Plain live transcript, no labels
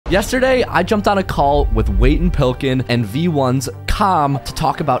Yesterday, I jumped on a call with Wayton Pilkin and V1Comm to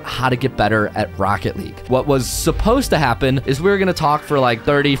talk about how to get better at Rocket League. What was supposed to happen is we were going to talk for like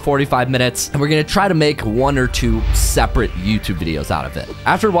 30, 45 minutes, and we're going to try to make 1 or 2 separate YouTube videos out of it.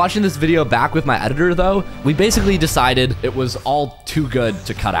 After watching this video back with my editor though, we basically decided it was all too good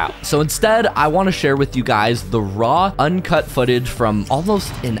to cut out. So instead, I want to share with you guys the raw, uncut footage from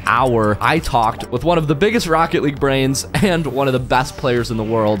almost an hour I talked with one of the biggest Rocket League brains and one of the best players in the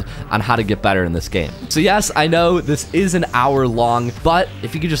world on how to get better in this game. So yes, I know this is an hour long, but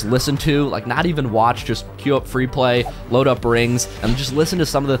if you could just listen to, like not even watch, just queue up Freeplay, load up rings, and just listen to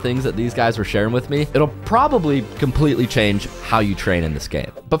some of the things that these guys were sharing with me, it'll probably completely change how you train in this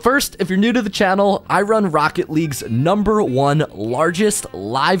game. But first, if you're new to the channel, I run Rocket League's #1 largest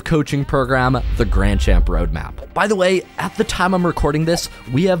live coaching program, the Grand Champ Roadmap. By the way, at the time I'm recording this,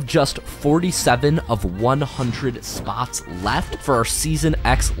 we have just 47 of 100 spots left for our Season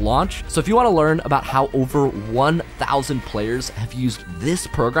X launch. So if you want to learn about how over 1,000 players have used this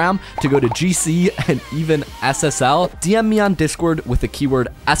program to go to GC and even SSL, DM me on Discord with the keyword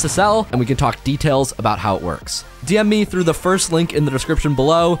SSL and we can talk details about how it works. DM me through the first link in the description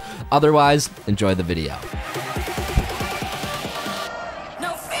below. Otherwise, enjoy the video.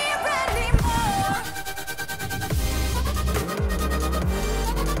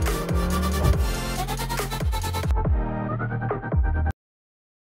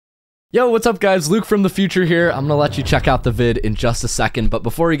 Yo, what's up guys? Luke from the future here. I'm gonna let you check out the vid in just a second, but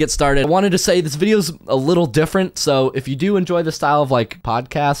before we get started, I wanted to say this video's a little different, so if you do enjoy the style of like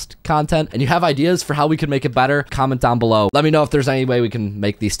podcast content and you have ideas for how we can make it better, comment down below. Let me know if there's any way we can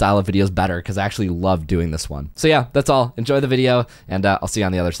make these style of videos better, because I actually love doing this one. So yeah, that's all. Enjoy the video, and I'll see you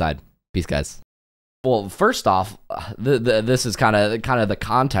on the other side. Peace, guys. Well, first off, this is kind of the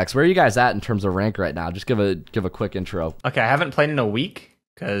context. Where are you guys at in terms of rank right now? Just give a quick intro. Okay, I haven't played in a week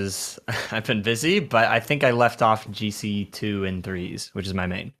because I've been busy, but I think I left off GC2 and 3s, which is my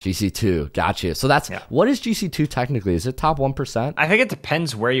main. GC2, gotcha. So that's, what is GC2 technically? Is it top 1%? I think it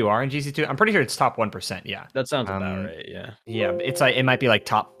depends where you are in GC2. I'm pretty sure it's top 1%, yeah. That sounds about right, yeah. Yeah, it's like, it might be like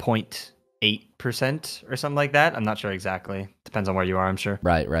top 0.8% or something like that. I'm not sure exactly. Depends on where you are, I'm sure.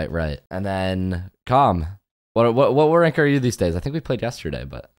 Right. And then, Comm, what rank are you these days? I think we played yesterday,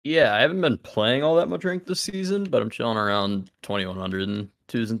 but... Yeah, I haven't been playing all that much rank this season, but I'm chilling around 2100 and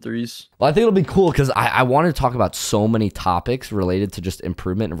 2s and 3s. Well, I think it'll be cool because I wanted to talk about so many topics related to just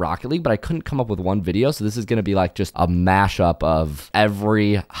improvement in Rocket League, but I couldn't come up with one video, so this is going to be like just a mashup of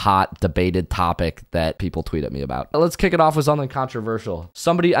every hot debated topic that people tweet at me about. Let's kick it off with something controversial.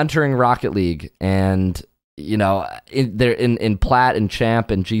 Somebody entering Rocket League and... You know, in Plat and Champ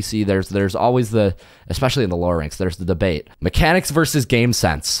and GC, there's always especially in the lower ranks, there's the debate. Mechanics versus game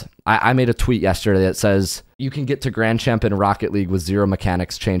sense. I made a tweet yesterday that says, you can get to Grand Champ in Rocket League with 0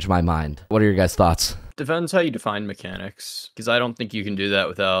 mechanics, change my mind. What are your guys' thoughts? Depends how you define mechanics, because I don't think you can do that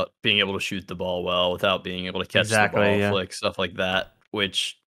without being able to shoot the ball well, without being able to catch the ball, flick, stuff like that,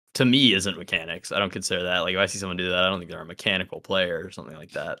 which... to me isn't mechanics. I don't consider that. Like if I see someone do that, I don't think they're a mechanical player or something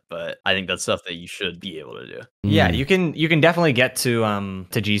like that. But I think that's stuff that you should be able to do. Yeah, you can definitely get to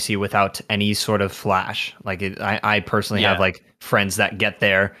GC without any sort of flash. Like I personally have like friends that get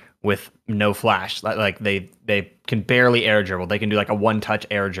there with no flash. Like they can barely air dribble. They can do like a 1-touch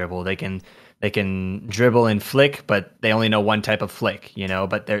air dribble. They can dribble and flick, but they only know one type of flick, you know,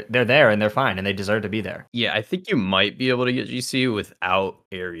 but they're there and they're fine and they deserve to be there. Yeah, I think you might be able to get GC without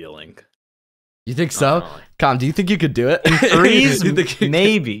aerialing. You think so? Comm, do you think you could do it? In 3s?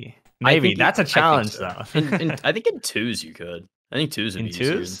 Maybe. That's a challenge though. I think in 2s you could. I think 2s would be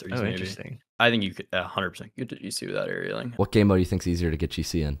easier than 3s. Oh, maybe. Interesting. I think you could 100% get to GC without aerialing. What game mode do you think is easier to get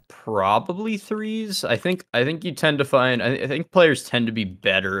GC in? Probably 3s. I think you tend to find. I think players tend to be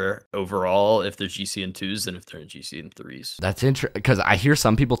better overall if they're GC in 2s than if they're in GC in 3s. That's interesting because I hear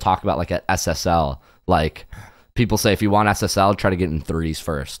some people talk about like at SSL. Like people say if you want SSL, try to get in 3s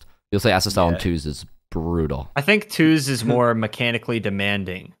first. You'll say SSL in 2s is brutal. I think 2s is more mechanically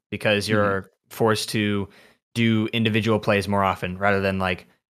demanding because you're forced to do individual plays more often rather than like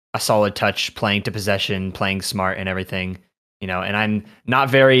a solid touch, playing to possession, playing smart and everything, you know, and I'm not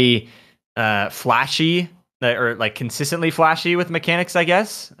very flashy or like consistently flashy with mechanics, I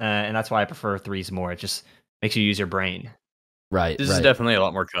guess. And that's why I prefer 3s more. It just makes you use your brain. Right. This is definitely a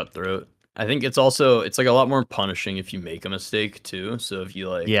lot more cutthroat. I think it's like a lot more punishing if you make a mistake too. So if you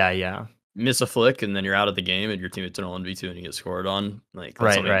like miss a flick and then you're out of the game and your teammates are 1v2 and you get scored on, like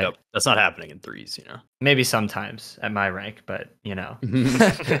that's that's not happening in 3s, you know. Maybe sometimes at my rank, but you know.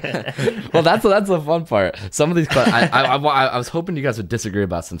 Well, that's the fun part. Some of these I was hoping you guys would disagree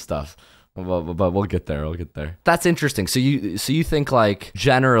about some stuff. But we'll get there. We'll get there. That's interesting. So you think like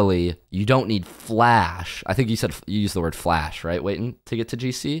generally you don't need flash. I think you said you used the word flash, right? Waiting to get to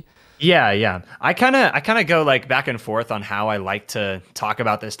GC. Yeah. I kind of go like back and forth on how I like to talk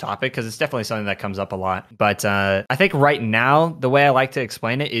about this topic because it's definitely something that comes up a lot. But I think right now the way I like to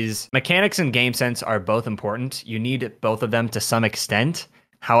explain it is mechanics and game sense are both important. You need both of them to some extent.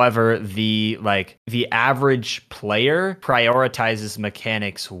 However, the average player prioritizes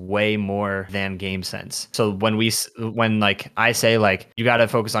mechanics way more than game sense. So when like I say like you got to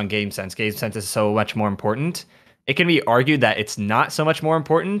focus on game sense is so much more important. It can be argued that it's not so much more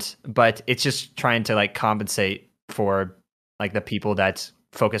important, but it's just trying to like compensate for like the people that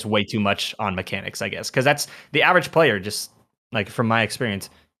focus way too much on mechanics, I guess, because that's the average player. Just like from my experience,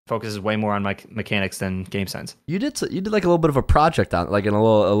 focuses way more on mechanics than game sense. You did like a little bit of a project on like a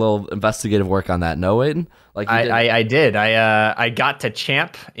little investigative work on that, no, Wayton? Like I did. I got to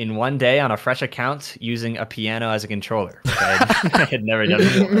champ in one day on a fresh account using a piano as a controller. I had never done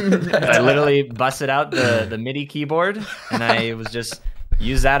before. I literally busted out the MIDI keyboard and I was just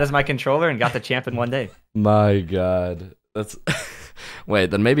use that as my controller and got to champ in one day. My God, that's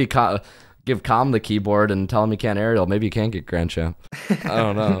wait. Then maybe give Comm the keyboard and tell him he can't aerial. Maybe you can get Grand Champ. I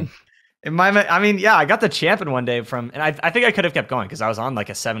don't know. I got the champ in one day and I think I could have kept going because I was on like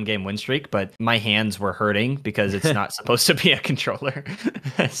a 7-game win streak, but my hands were hurting because it's not supposed to be a controller.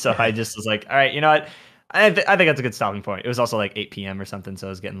 So I just was like, all right, you know what? I think that's a good stopping point. It was also like 8 p.m. or something, so it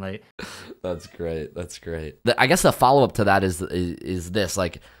was getting late. That's great. I guess the follow up to that is this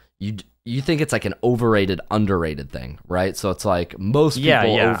like you think it's like an overrated, underrated thing, right? So it's like most people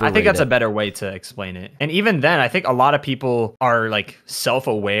overrate I think that's it. a better way to explain it. And even then, I think a lot of people are like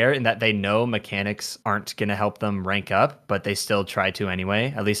self-aware in that they know mechanics aren't going to help them rank up, but they still try to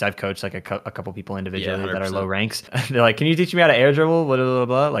anyway. At least I've coached like a couple people individually that are low ranks. They're like, can you teach me how to air dribble? Blah, blah, blah,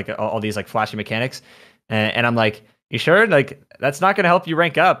 blah. Like all these like flashy mechanics. And I'm like, you sure? Like that's not going to help you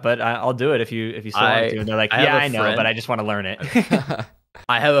rank up, but I'll do it if you still want to. And they're like, I know, but I just want to learn it.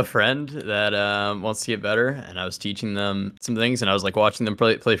 I have a friend that wants to get better, and I was teaching them some things, and I was like watching them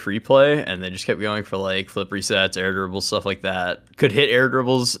play free play, and they just kept going for like flip resets, air dribbles, stuff like that. Could hit air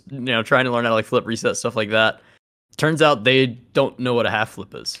dribbles, trying to learn how to like flip reset, stuff like that. Turns out they don't know what a half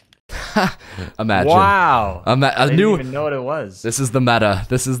flip is. Imagine. Wow. I didn't even know what it was. This is the meta.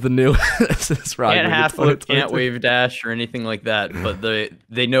 This is the new. This is right. Can't half flip, can't wave dash or anything like that. But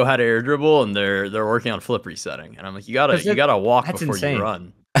they know how to air dribble and they're working on flip resetting. And I'm like, you gotta walk before insane. You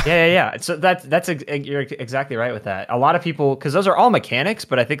run. Yeah. So you're exactly right with that. A lot of people, because those are all mechanics,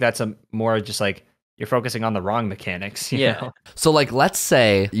 but I think that's a more just like you're focusing on the wrong mechanics. You know? So like, let's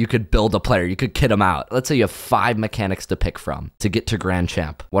say you could build a player, you could kit him out. Let's say you have 5 mechanics to pick from to get to Grand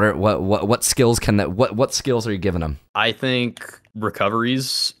Champ. What skills what skills are you giving him? I think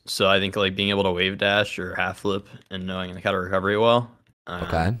recoveries. So I think like being able to wave dash or half flip and knowing like how to recover it well.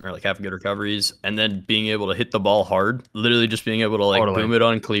 Okay. Or like have good recoveries, and then being able to hit the ball hard. Literally just being able to like boom it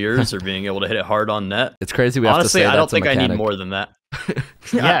on clears or being able to hit it hard on net. It's crazy. Honestly, I don't think I need more than that.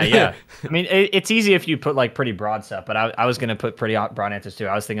 Yeah. I mean, it's easy if you put like pretty broad stuff, but I was gonna put pretty broad answers too.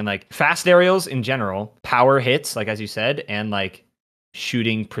 I was thinking like fast aerials in general, power hits, like as you said, and like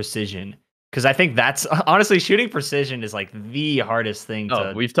shooting precision. Because I think that's honestly shooting precision is like the hardest thing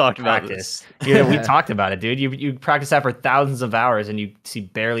to we've talked practice. About this. Yeah, we talked about it, dude. You practice that for thousands of hours and you see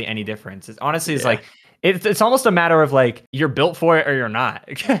barely any difference. It's like it's almost a matter of like you're built for it or you're not.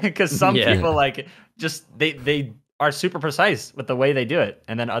 Because some people like just they are super precise with the way they do it,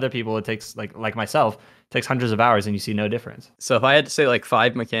 and then other people it takes like myself. Takes hundreds of hours and you see no difference. So if I had to say like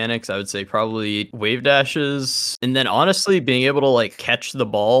 5 mechanics, I would say probably wave dashes. And then honestly, being able to like catch the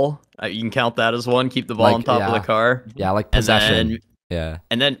ball, you can count that as one, keep the ball on top of the car. Yeah, like possession. And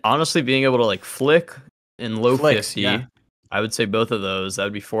then honestly, being able to like flick in low 50, I would say both of those. That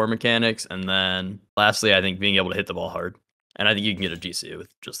would be 4 mechanics. And then lastly, I think being able to hit the ball hard. And I think you can get a GC with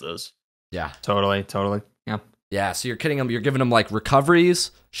just those. Yeah. Totally. Yeah. Yeah, so you're kidding them. You're giving them like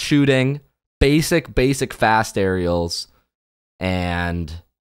recoveries, shooting, basic fast aerials, and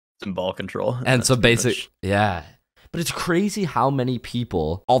some ball control, and some basic But it's crazy how many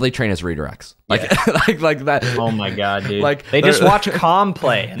people all they train is redirects, like that. Oh my god, dude! Like they just watch Comm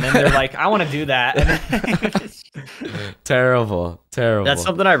play, and then they're like, "I want to do that." Terrible. That's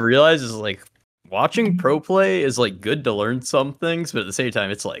something I've realized is like watching pro play is like good to learn some things, but at the same time,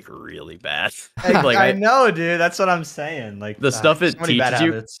 it's like really bad. Like I know, dude. That's what I'm saying. Like the stuff it teaches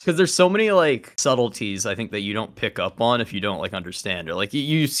you, because there's so many like subtleties I think that you don't pick up on if you don't like understand, or like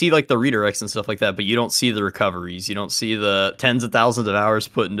you see like the redirects and stuff like that, but you don't see the recoveries. You don't see the tens of thousands of hours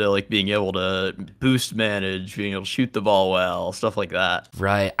put into like being able to boost manage, being able to shoot the ball well, stuff like that.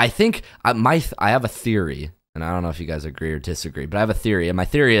 Right. I think I have a theory. And I don't know if you guys agree or disagree, but I have a theory. And my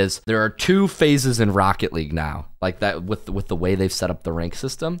theory is there are two phases in Rocket League now, like that with the way they've set up the rank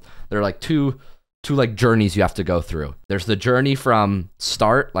system. There are like two like journeys you have to go through. There's the journey from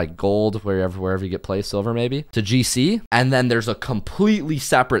start, like gold, wherever you get placed, silver maybe, to GC. And then there's a completely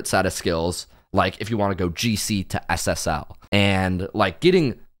separate set of skills, like if you want to go GC to SSL. And like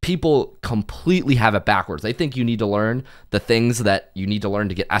people completely have it backwards. They think you need to learn the things that you need to learn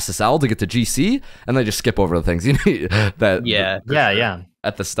to get SSL to get to GC, and they just skip over the things you need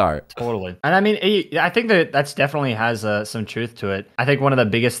at the start. Totally. And I mean, I think that's definitely has some truth to it. I think one of the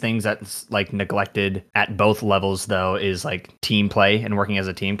biggest things that's like neglected at both levels though is like team play and working as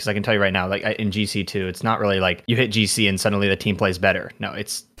a team. Because I can tell you right now, like in GC2, it's not really like you hit GC and suddenly the team plays better. No,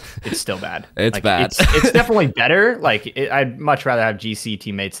 it's still bad. It's like, bad. It's definitely better. Like I'd much rather have GC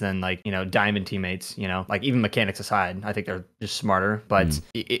teammates than like, Diamond teammates, like even mechanics aside, I think they're just smarter, but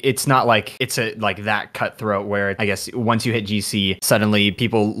it's not like it's like that cutthroat where I guess once you hit GC, suddenly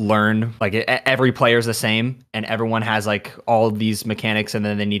people learn like every player's the same and everyone has like all these mechanics and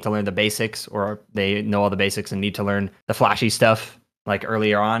then they need to learn the basics, or they know all the basics and need to learn the flashy stuff like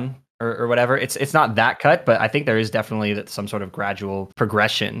earlier on. Or whatever. It's not that cut, but I think there is definitely some sort of gradual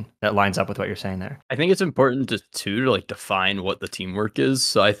progression that lines up with what you're saying there. I think it's important to like define what the teamwork is.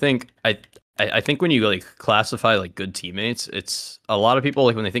 So I think I think when you like classify like good teammates, it's a lot of people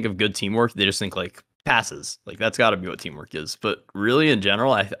like when they think of good teamwork, they just think like passes. Like that's got to be what teamwork is. But really in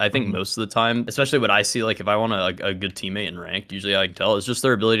general, I think most of the time, especially what I see, like if I want a good teammate in ranked, usually I can tell is just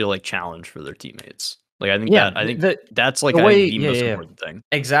their ability to like challenge for their teammates. Like I think that's like the most important thing.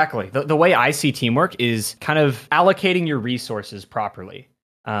 Exactly. The way I see teamwork is kind of allocating your resources properly.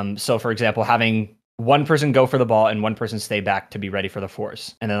 So for example, having one person go for the ball and one person stay back to be ready for the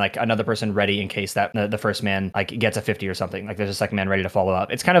force, and then like another person ready in case that the first man like gets a 50 or something. Like there's a second man ready to follow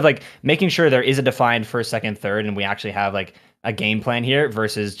up. It's kind of like making sure there is a defined first, second, third, and we actually have like a game plan here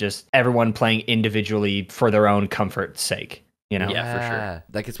versus just everyone playing individually for their own comfort's sake. Yeah, for sure.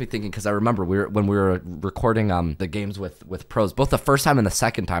 That gets me thinking, because I remember when we were recording the games with pros, both the first time and the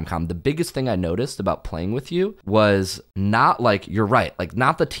second time, Comm, the biggest thing I noticed about playing with you was not like, you're right, like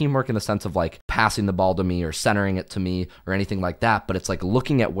not the teamwork in the sense of like passing the ball to me or centering it to me or anything like that, but it's like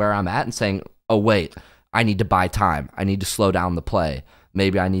looking at where I'm at and saying, oh wait, I need to buy time. I need to slow down the play.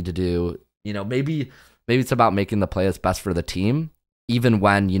 Maybe I need to do, maybe it's about making the play that's best for the team. Even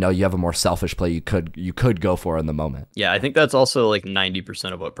when, you have a more selfish play you could go for in the moment. Yeah, I think that's also like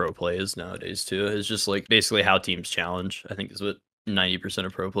 90% of what pro play is nowadays too. Is just like basically how teams challenge, I think is what 90%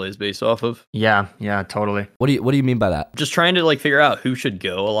 of pro play is based off of. Yeah, totally. What do you mean by that? Just trying to like figure out who should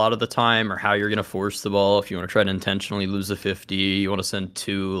go a lot of the time, or how you're gonna force the ball. If you want to try to intentionally lose a 50, you want to send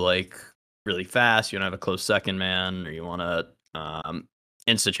two like really fast, you want to have a close second man, or you want to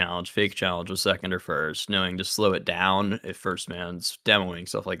insta challenge, fake challenge with second or first, knowing to slow it down if first man's demoing,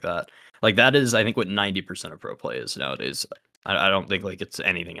 stuff like that. Like that is, I think, what 90% of pro play is nowadays. I don't think like it's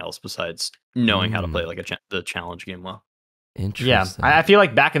anything else besides knowing how to play like the challenge game well. Interesting. Yeah, I feel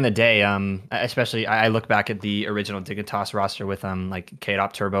like back in the day, especially I look back at the original Dignitas roster with like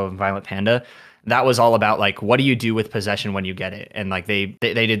K-Dop Turbo and Violent Panda. That was all about like, what do you do with possession when you get it? And like they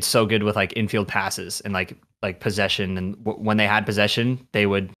did so good with like infield passes and like possession, and when they had possession, they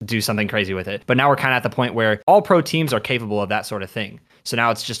would do something crazy with it. But now we're kind of at the point where all pro teams are capable of that sort of thing. So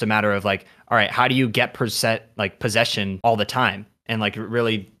now it's just a matter of like, all right, how do you get possession all the time? And like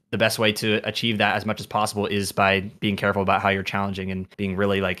really the best way to achieve that as much as possible is by being careful about how you're challenging and being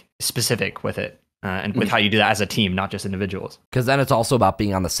really like specific with it. And with how you do that as a team, not just individuals. Because then it's also about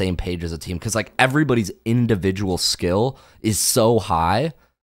being on the same page as a team. Because like everybody's individual skill is so high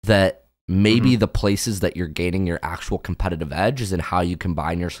that maybe the places that you're gaining your actual competitive edge is in how you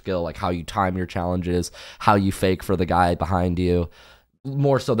combine your skill, like how you time your challenges, how you fake for the guy behind you,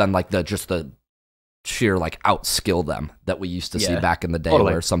 more so than like the sheer like outskill them that we used to see back in the day,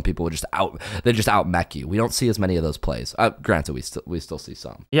 where some people would just out mech you. We don't see as many of those plays. Granted, we still see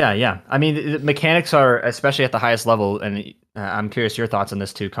some. Yeah. I mean, the mechanics are, especially at the highest level, and I'm curious your thoughts on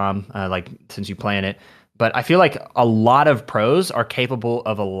this too, Comm, like since you play in it. But I feel like a lot of pros are capable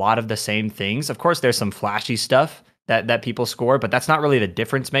of a lot of the same things. Of course, there's some flashy stuff that people score, but that's not really the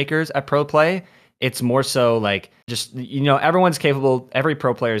difference makers at pro play. It's more so like just, everyone's capable, every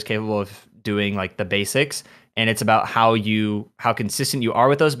pro player is capable of doing like the basics, and it's about how consistent you are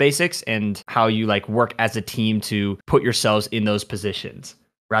with those basics and how you like work as a team to put yourselves in those positions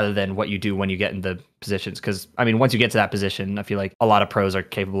rather than what you do when you get in the positions. Because, I mean, once you get to that position, I feel like a lot of pros are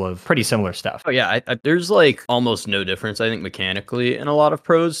capable of pretty similar stuff. Oh, yeah. There's like almost no difference, I think, mechanically in a lot of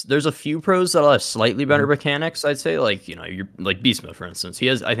pros. There's a few pros that'll have slightly better mechanics, I'd say. Like, you know, you're like Beast Mode, for instance.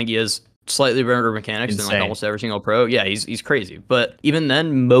 I think he has slightly better mechanics than like almost every single pro. Yeah, he's crazy. But even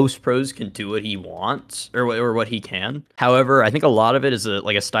then, most pros can do what he wants or what he can. However, I think a lot of it is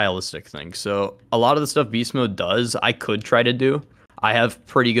like a stylistic thing. So a lot of the stuff Beast Mode does, I could try to do. I have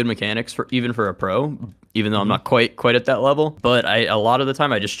pretty good mechanics even for a pro, even though I'm not quite at that level. But a lot of the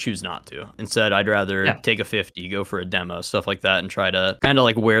time I just choose not to. Instead, I'd rather take a 50, go for a demo, stuff like that, and try to kind of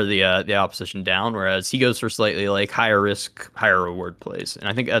like wear the opposition down. Whereas he goes for slightly like higher risk, higher reward plays. And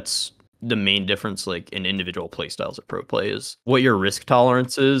I think that's the main difference like in individual play styles of pro play is what your risk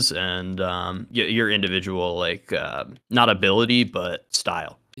tolerance is and your individual like not ability but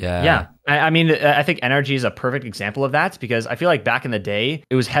style. Yeah. I mean, I think NRG is a perfect example of that because I feel like back in the day,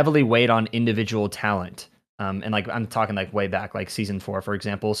 it was heavily weighed on individual talent. And like, I'm talking like way back, like season 4, for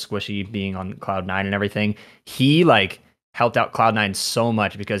example, Squishy being on Cloud9 and everything. He like helped out Cloud9 so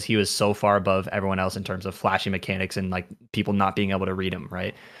much because he was so far above everyone else in terms of flashy mechanics and like people not being able to read him,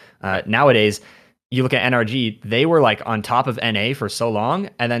 right? Nowadays, you look at NRG, they were like on top of NA for so long,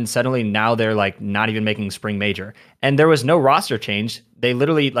 and then suddenly now they're like not even making Spring Major. And there was no roster change. They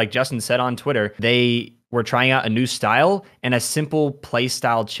literally, like Justin said on Twitter, they were trying out a new style, and a simple play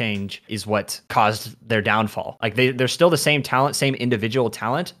style change is what caused their downfall. Like they're still the same talent, same individual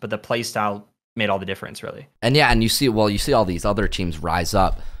talent, but the play style made all the difference, really. And yeah, and you see all these other teams rise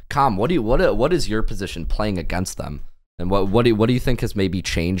up. Comm, what is your position playing against them? And what do you think has maybe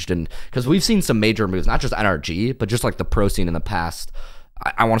changed? And because we've seen some major moves, not just NRG, but just like the pro scene in the past,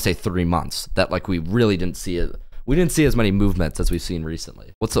 I want to say 3 months that like we really didn't see it. We didn't see as many movements as we've seen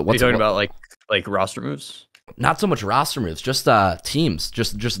recently. What's you talking about like roster moves? Not so much roster moves, just teams,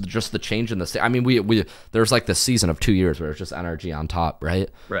 just the change in the state. I mean, we there was like this season of 2 years where it was just NRG on top, right?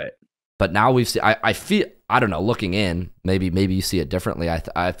 Right. But now we've seen. I feel. I don't know. Looking in, maybe you see it differently.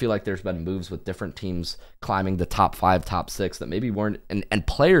 I feel like there's been moves with different teams climbing the top 5, top 6 that maybe weren't, and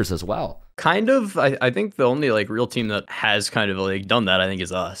players as well. Kind of. I think the only like real team that has kind of like done that, I think,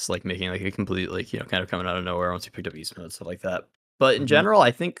 is us. Like making like a complete like kind of coming out of nowhere once we picked up Beast Mode, stuff like that. But in general,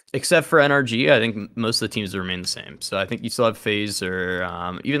 I think, except for NRG, I think most of the teams remain the same. So I think you still have FaZe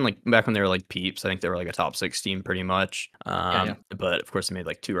or even like back when they were like Peeps, I think they were like a top 6 team pretty much. But of course, they made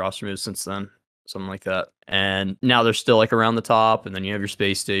like 2 roster moves since then, something like that. And now they're still like around the top. And then you have your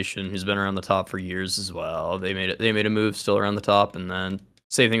Space Station, who's been around the top for years as well. They made a move still around the top, and then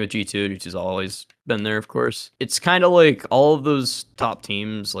same thing with G2, which has always been there, of course. It's kind of like all of those top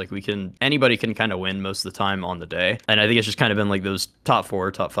teams, like anybody can kind of win most of the time on the day. And I think it's just kind of been like those top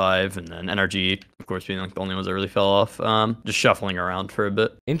 4, top 5, and then NRG, of course, being like the only ones that really fell off, just shuffling around for a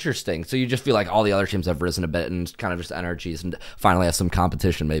bit. Interesting. So you just feel like all the other teams have risen a bit and kind of just NRGs and finally have some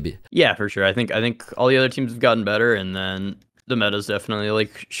competition, maybe. Yeah, for sure. I think all the other teams have gotten better, and then the meta's definitely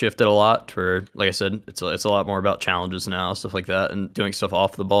like shifted a lot for, like I said, it's a lot more about challenges now, stuff like that, and doing stuff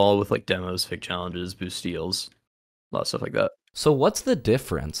off the ball with like demos, fake challenges, boost steals, a lot of stuff like that. So what's the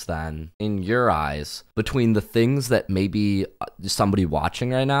difference then, in your eyes, between the things that maybe somebody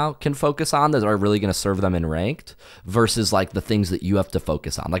watching right now can focus on that are really going to serve them in ranked versus like the things that you have to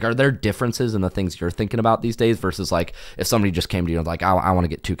focus on? Like, are there differences in the things you're thinking about these days versus like if somebody just came to you and like, I want to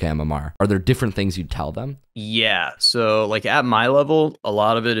get 2K MMR? Are there different things you'd tell them? Yeah. So like at my level, a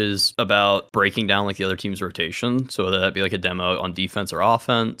lot of it is about breaking down like the other team's rotation. So whether that be like a demo on defense or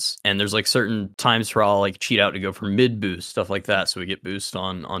offense. And there's like certain times where I'll like cheat out to go for mid boost, stuff like that. So we get boost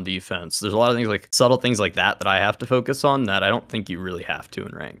on defense. There's a lot of things like subtle things like that I have to focus on that I don't think you really have to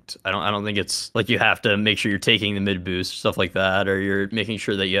in ranked. I don't think it's like you have to make sure you're taking the mid boost, stuff like that, or you're making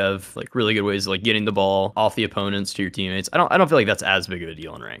sure that you have like really good ways of like getting the ball off the opponents to your teammates. I don't feel like that's as big of a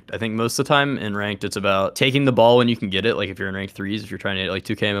deal in ranked. I think most of the time in ranked it's about taking the ball when you can get it, like if you're in ranked 3s, if you're trying to get like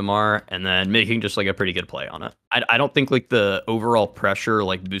 2K MMR, and then making just like a pretty good play on it. I don't think like the overall pressure,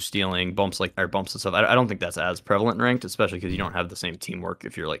 like boost stealing, bumps and stuff, I don't think that's as prevalent in ranked, especially because you don't have the same teamwork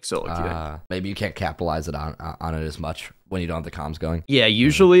if you're like solo queuing. Maybe you can't capitalize it on it as much when you don't have the comms going. Yeah,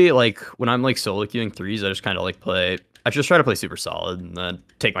 usually like when I'm like solo queuing 3s, I just kind of like play I just try to play super solid and then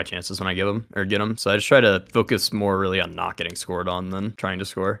take my chances when I get them. So I just try to focus more really on not getting scored on than trying to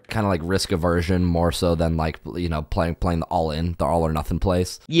score. Kind of like risk aversion more so than like, you know, playing the all or nothing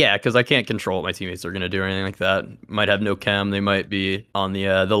plays. Yeah, because I can't control what my teammates are going to do or anything like that. Might have no chem. They might be on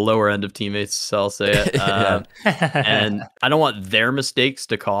the lower end of teammates, so I'll say it. And I don't want their mistakes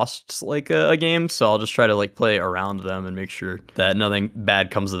to cost like a game, so I'll just try to like play around them and make sure that nothing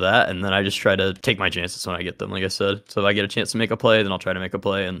bad comes of that. And then I just try to take my chances when I get them, like I said. So if I get a chance to make a play, then I'll try to make a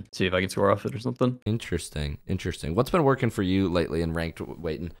play and see if I can score off it or something. Interesting. What's been working for you lately in ranked,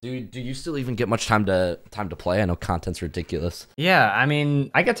 Wayton? Do you still even get much time to play? I know content's ridiculous. Yeah, I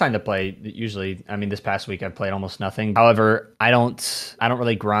mean, I get time to play usually. I mean, this past week I've played almost nothing. However, I don't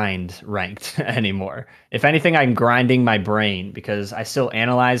really grind ranked anymore. If anything, I'm grinding my brain because I still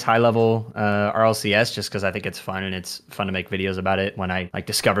analyze high level RLCS just because I think it's fun and it's fun to make videos about it when I like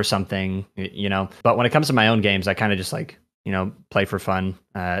discover something, you know. But when it comes to my own games, I kind of just like, you know, play for fun.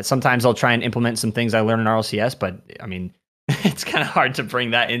 Sometimes I'll try and implement some things I learned in RLCS, but I mean, it's kind of hard to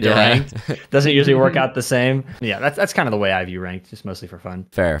bring that into ranked. Doesn't usually work out the same. Yeah, that's kind of the way I view ranked, just mostly for fun.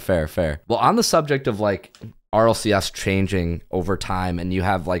 Fair. Well, on the subject of like RLCS changing over time and you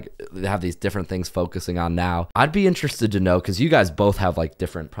have these different things focusing on now, I'd be interested to know, because you guys both have like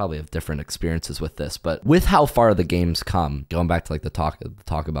different experiences with this, but with how far the game's come, going back to like the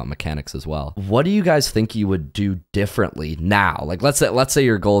talk about mechanics as well, what do you guys think you would do differently now? Like let's say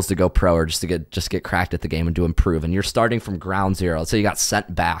your goal is to go pro or just to get cracked at the game and to improve, and you're starting from ground zero. Let's say you got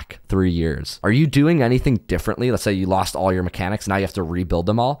sent back 3 years. Are you doing anything differently? Let's say you lost all your mechanics, now you have to rebuild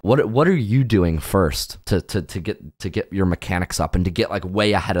them all. What are you doing first to get your mechanics up and to get like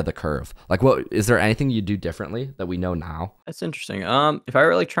way ahead of the curve? Like, what is there anything you do differently that we know now? That's interesting. If I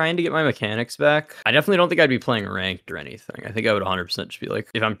were like trying to get my mechanics back, I definitely don't think I'd be playing ranked or anything. I think I would 100% just be like,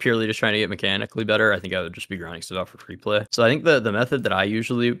 if I'm purely just trying to get mechanically better, I think I would just be grinding stuff out for free play. So I think the method that I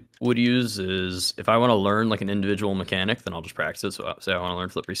usually would use is if I want to learn like an individual mechanic, then I'll just practice it. So say I want to learn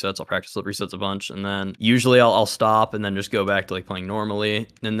flip resets, I'll practice flip resets a bunch, and then usually I'll stop and then just go back to like playing normally,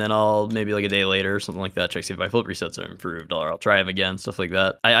 and then I'll maybe like a day later or something like that check see if my flip resets are improved, or I'll try them again, stuff like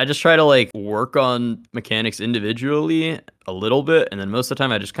that. I just try to like work on mechanics individually a little bit, and then most of the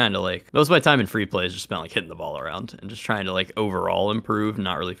time I just kind of like, most of my time in free play is just spent like hitting the ball around and just trying to like overall improve,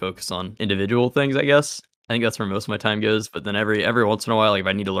 not really focus on individual things, I guess. I think that's where most of my time goes. But then every once in a while, like if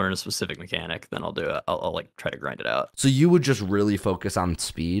I need to learn a specific mechanic, then I'll do it. I'll like try to grind it out. So you would just really focus on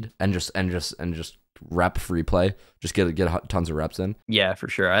speed and just rep free play, just get tons of reps in. Yeah, for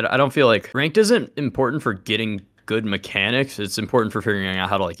sure. I don't feel like ranked isn't important for getting good mechanics. It's important for figuring out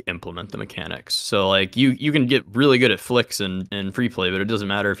how to like implement the mechanics. So like you can get really good at flicks and free play, but it doesn't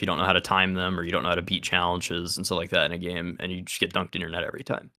matter if you don't know how to time them or you don't know how to beat challenges and stuff like that in a game, and you just get dunked in your net every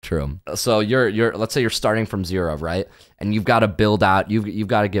time. True. So you're let's say you're starting from zero, right? And you've got to build out, you've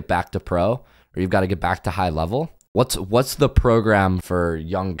got to get back to pro, or you've got to get back to high level. What's the program for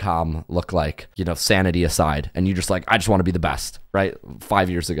young comm look like, you know, sanity aside, and you just like, I just want to be the best, right? 5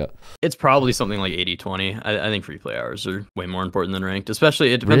 years ago. It's probably something like 80-20. I think free play hours are way more important than ranked,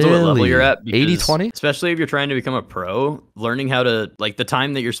 especially it depends on what level you're at. 80-20? Especially if you're trying to become a pro, learning how to, like the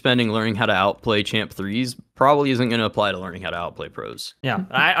time that you're spending learning how to outplay champ 3s probably isn't going to apply to learning how to outplay pros. Yeah,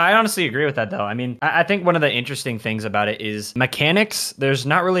 I honestly agree with that though. I mean, I think one of the interesting things about it is mechanics. There's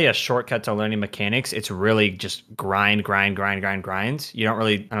not really a shortcut to learning mechanics. It's really just grind. You don't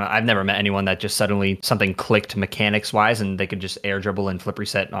really, I've never met anyone that just suddenly something clicked mechanics wise and they could just air dribble and flip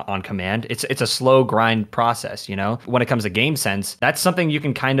reset on command. It's a slow grind process, you know? When it comes to game sense, that's something you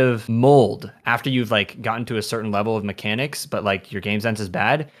can kind of mold after you've like gotten to a certain level of mechanics, but like your game sense is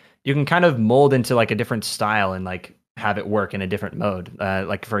bad. You can kind of mold into like a different style and like have it work in a different mode.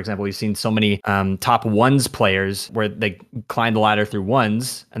 Like for example, we've seen so many top ones players where they climb the ladder through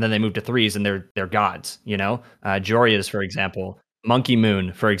ones and then they move to threes and they're gods, you know? Joria's, for example, Monkey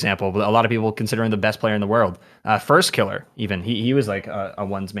Moon, for example, a lot of people consider him the best player in the world. First Killer, even he was like a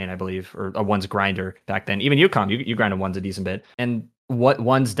ones main, I believe, or a ones grinder back then. Even UComm, you grinded ones a decent bit. And what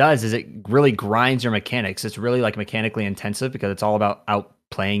ones does is it really grinds your mechanics. It's really like mechanically intensive because it's all about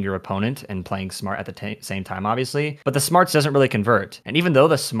outplaying your opponent and playing smart at the same time, obviously. But the smarts doesn't really convert. And even though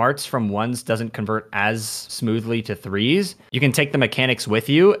the smarts from ones doesn't convert as smoothly to threes, you can take the mechanics with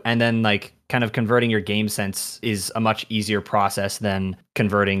you, and then like kind of converting your game sense is a much easier process than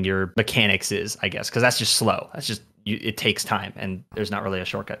converting your mechanics is, I guess, because that's just slow. That's just, it takes time, and there's not really a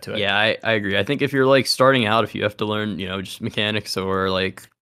shortcut to it. Yeah, I agree. I think if you're like starting out, if you have to learn, you know, just mechanics or like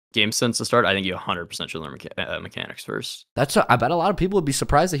game sense to start, I think you 100% should learn mechanics first. I bet a lot of people would be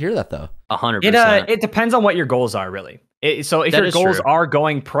surprised to hear that though. 100%. It depends on what your goals are, really. So if your goals are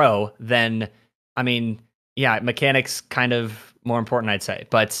going pro, then I mean, Yeah, mechanics kind of more important, I'd say.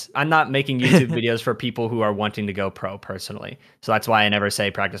 But I'm not making YouTube videos for people who are wanting to go pro personally. So that's why I never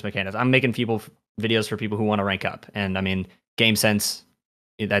say practice mechanics. I'm making videos for people who want to rank up. And I mean, game sense,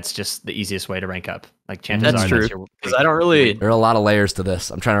 that's just the easiest way to rank up. Like chances that's are true. Because I don't really. There are a lot of layers to this.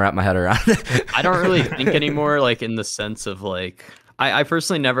 I'm trying to wrap my head around it. I don't really think anymore, like in the sense of like, I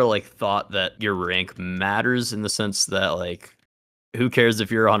personally never like thought that your rank matters in the sense that like, who cares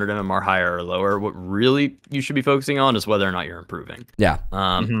if you're 100 MMR higher or lower? What really you should be focusing on is whether or not you're improving. Yeah.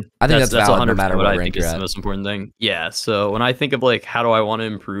 I think that's valid no matter what I rank think you're is at. the most important thing. Yeah. So when I think of like, how do I want to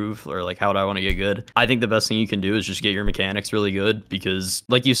improve or like, how do I want to get good? I think the best thing you can do is just get your mechanics really good because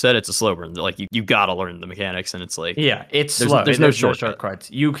like you said, it's a slow burn. Like you got to learn the mechanics and it's like, yeah, it's slow. There's no shortcuts.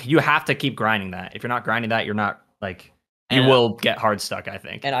 You have to keep grinding that. If you're not grinding that, you're not like, you will get hard stuck, I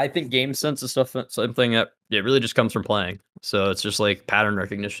think. And I think game sense is something that it really just comes from playing. So it's just like pattern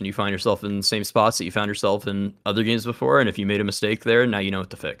recognition. You find yourself in the same spots that you found yourself in other games before. And if you made a mistake there, now you know what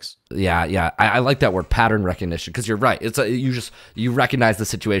to fix. Yeah. I like that word, pattern recognition, because you're right. It's you recognize the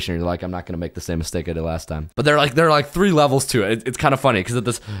situation. And you're like, I'm not going to make the same mistake I did last time. But there are like 3 levels to it. It's kind of funny because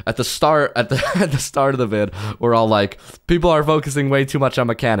at the start of the vid, we're all like, people are focusing way too much on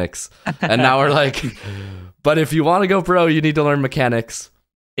mechanics, and now we're like. But if you want to go pro, you need to learn mechanics.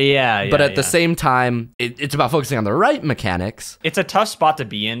 Yeah. But at the same time, it's about focusing on the right mechanics. It's a tough spot to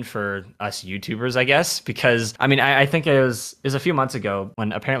be in for us YouTubers, I guess, because I mean, I think it was a few months ago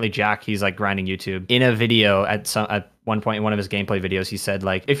when apparently Jack, he's like grinding YouTube in a video at one point in one of his gameplay videos. He said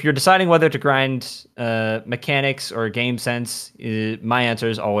like, if you're deciding whether to grind mechanics or game sense, my answer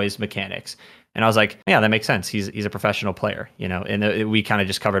is always mechanics. And I was like, yeah, that makes sense. He's a professional player, you know. And we kind of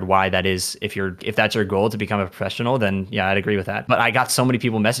just covered why that is. If that's your goal to become a professional, then yeah, I'd agree with that. But I got so many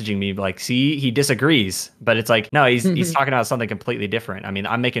people messaging me like, see, he disagrees. But it's like, no, he's talking about something completely different. I mean,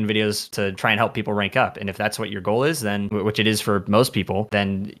 I'm making videos to try and help people rank up. And if that's what your goal is, then which it is for most people,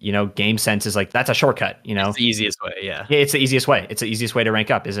 then you know, game sense is like that's a shortcut. You know, it's the easiest way. Yeah, it's the easiest way. It's the easiest way to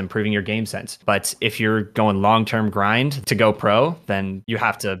rank up is improving your game sense. But if you're going long-term grind to go pro, then you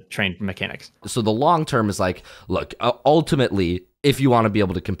have to train mechanics. So the long term is like, look, ultimately, if you want to be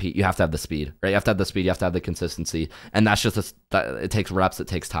able to compete, you have to have the speed, right? You have to have the speed, you have to have the consistency. And that's just, it takes reps, it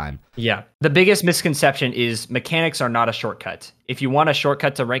takes time. Yeah. The biggest misconception is mechanics are not a shortcut. If you want a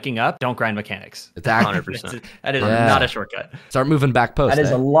shortcut to ranking up, don't grind mechanics. It's 100%. That is not a shortcut. Start moving back post. That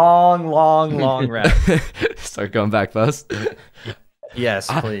is a long rep. Start going back post. Yes,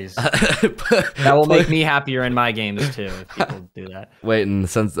 please. That will make me happier in my games too if people do that. Wayton,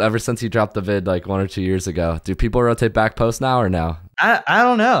 ever since you dropped the vid like 1 or 2 years ago, do people rotate back post now or no? I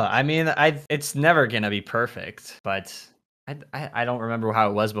don't know. I mean, it's never gonna be perfect, but I don't remember how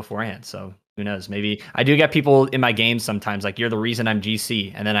it was beforehand. So who knows? Maybe I do get people in my games sometimes like, you're the reason I'm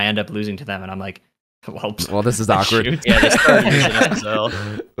GC, and then I end up losing to them, and I'm like, well, this is awkward. Yeah, they start using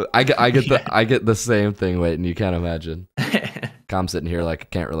SSL. I get the same thing, Wayton. You can't imagine. I'm sitting here like I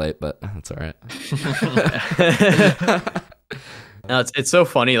can't relate, but that's all right. No, it's so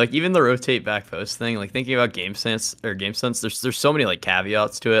funny. Like even the rotate back post thing, like thinking about game sense, there's so many like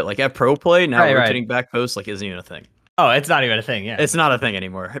caveats to it. Like at pro play now, rotating back post like isn't even a thing. Oh, it's not even a thing. Yeah, it's not a thing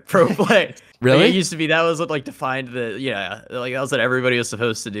anymore. Pro play, really? Like, it used to be that was what like defined the like that was what everybody was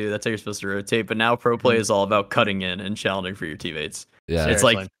supposed to do. That's how you're supposed to rotate. But now pro play is all about cutting in and challenging for your teammates. Yeah, so it's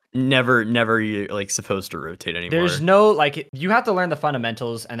like never you're like supposed to rotate anymore. There's no like, you have to learn the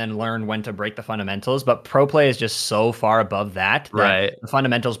fundamentals and then learn when to break the fundamentals, but pro play is just so far above that right, the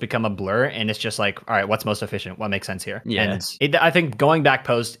fundamentals become a blur, and it's just like, all right, what's most efficient, what makes sense here? Yeah, and I think going back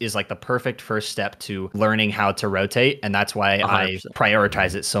post is like the perfect first step to learning how to rotate, and that's why 100%. I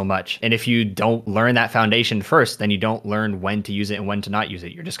prioritize it so much. And if you don't learn that foundation first, then you don't learn when to use it and when to not use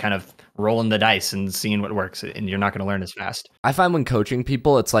it. You're just kind of rolling the dice and seeing what works, and you're not going to learn as fast. I find when coaching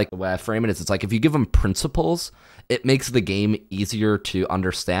people, it's like the way I frame it is, it's like if you give them principles, it makes the game easier to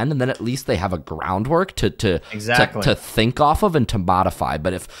understand, and then at least they have a groundwork to think off of and to modify.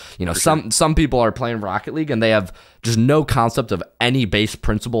 But if you know some people are playing Rocket League and they have just no concept of any base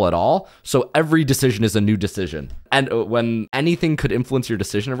principle at all, so every decision is a new decision. And when anything could influence your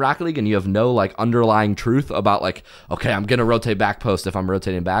decision of Rocket League and you have no like underlying truth about like, okay, I'm gonna rotate back post if I'm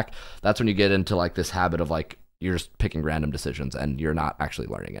rotating back, that's when you get into like this habit of like, you're just picking random decisions and you're not actually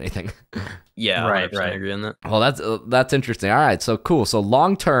learning anything. Yeah, right. I agree on that. Well, that's interesting. All right, so cool. So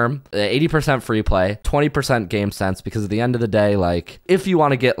long term, 80% free play, 20% game sense, because at the end of the day, like if you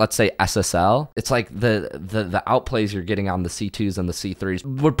want to get, let's say, SSL, it's like the outplays you're getting on the C2s and the C3s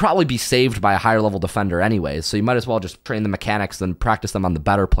would probably be saved by a higher level defender anyways. So you might as well just train the mechanics and practice them on the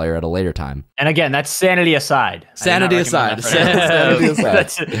better player at a later time. And again, that's sanity aside. Sanity aside. Sanity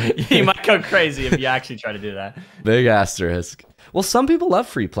aside. You might go crazy if you actually try to do that. Big asterisk. Well, some people love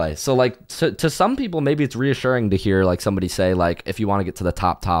free play. So like to some people, maybe it's reassuring to hear like somebody say like, if you want to get to the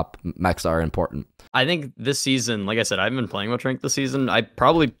top, mechs are important. I think this season, like I said, I haven't been playing much ranked this season. I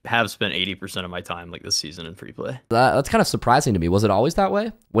probably have spent 80% of my time like this season in free play. That's kind of surprising to me. Was it always that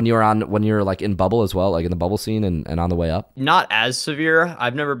way when you were like in bubble as well, like in the bubble scene and on the way up? Not as severe.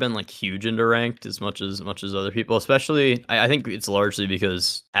 I've never been like huge into ranked as much as other people, especially I think it's largely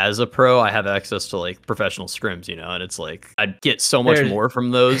because as a pro, I have access to like professional scrims, you know, and it's like I'd get so much more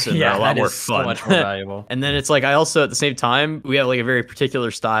from those and they're a lot more fun. So much more valuable. And then it's like I also at the same time, we have like a very particular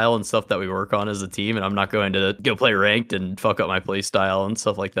style and stuff that we work on as a team, and I'm not going to go play ranked and fuck up my play style and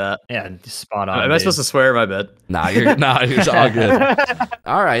stuff like that. Yeah, just spot on. Am I supposed to swear? My bad. Nah, you're all good.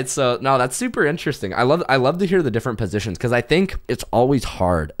 All right, so no, that's super interesting. I love to hear the different positions, because I think it's always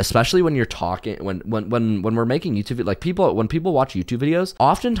hard, especially when you're talking when we're making YouTube, like when people watch YouTube videos,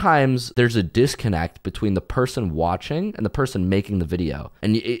 oftentimes there's a disconnect between the person watching and the person making the video,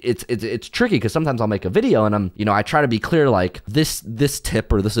 and it's tricky because sometimes I'll make a video and I try to be clear, like this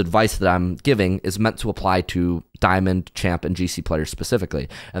tip or this advice that I'm giving is meant to apply to Diamond, Champ, and GC players specifically,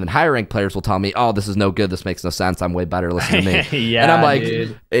 and then higher ranked players will tell me, oh, this is no good, this makes no sense, I'm way better, listen to me. Yeah, and I'm like,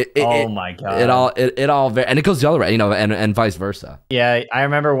 oh my god, and it goes the other way, and vice versa. Yeah, I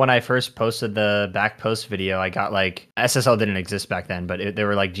remember when I first posted the back post video, I got like, SSL didn't exist back then, but there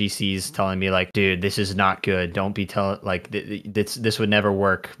were like GCs telling me like, dude, this is not good, don't be telling, like this would never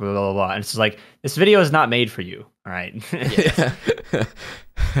work, blah blah blah. And it's just like, this video is not made for you, all right?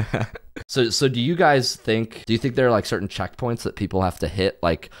 So do you think there are like certain checkpoints that people have to hit?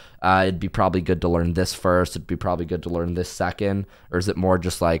 Like, it'd be probably good to learn this first, it'd be probably good to learn this second, or is it more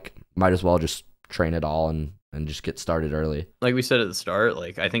just like, might as well just train it all and just get started early? Like we said at the start,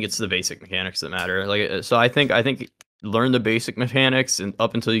 like I think it's the basic mechanics that matter. Like, so I think learn the basic mechanics and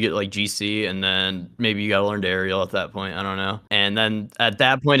up until you get like GC, and then maybe you gotta learn to aerial at that point. I don't know. And then at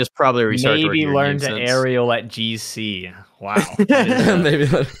that point is probably where you start maybe learn to aerial at GC. Wow.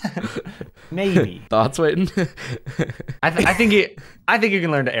 Maybe. Thoughts, Wayton? I think you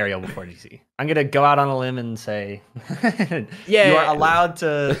can learn to aerial before GC. I'm gonna go out on a limb and say, you are allowed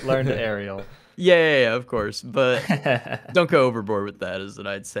to learn to aerial. Yeah, of course, but don't go overboard with that, is what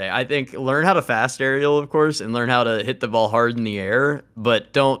I'd say. I think learn how to fast aerial, of course, and learn how to hit the ball hard in the air,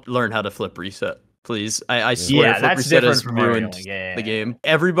 but don't learn how to flip reset. Please, I swear, flip reset has ruined the game.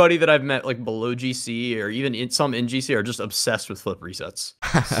 Everybody that I've met, like below GC or even some in GC, are just obsessed with flip resets.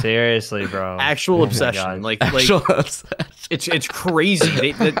 Seriously, bro. Actual obsession. It's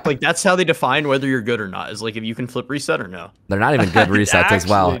crazy. Like that's how they define whether you're good or not. Is like if you can flip reset or no. They're not even good resets as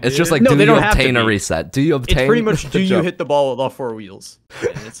well. It's just like, no, do you obtain a reset? Do you obtain? It's pretty much, do you hit the ball with all four wheels?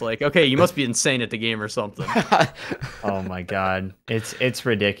 And it's like, okay, you must be insane at the game or something. Oh my god, it's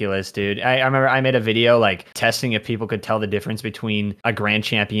ridiculous, dude. I remember I made a video like testing if people could tell the difference between a grand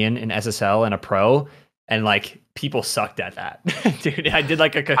champion in SSL and a pro, and like people sucked at that. Dude, I did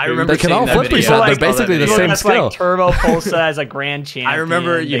like a Kahoot. I remember they can all flip reset. Like, they're basically the same skill. Like Turbo Pulsa as a grand champion. I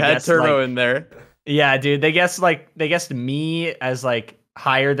remember you had Turbo in there. Yeah, dude. They guessed me as like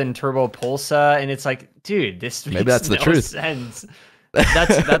higher than Turbo Pulsa, and it's like, dude, this maybe that's the truth. Sense.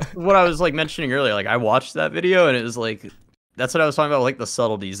 That's what I was like mentioning earlier. Like I watched that video and it was like, that's what I was talking about, like the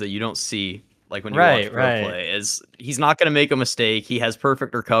subtleties that you don't see. Like when you watch pro play, is he's not going to make a mistake. He has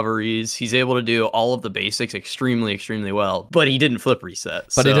perfect recoveries. He's able to do all of the basics extremely, extremely well. But he didn't flip reset.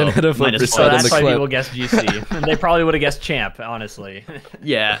 But he didn't hit a flip reset. That's why people guessed GC. They probably would have guessed Champ, honestly.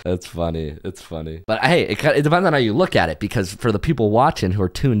 Yeah, that's funny. It's funny. But hey, it depends on how you look at it, because for the people watching who are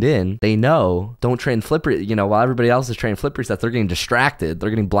tuned in, they know don't train flip. While everybody else is training flip resets, they're getting distracted. They're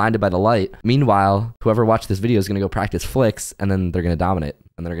getting blinded by the light. Meanwhile, whoever watched this video is going to go practice flicks, and then they're going to dominate.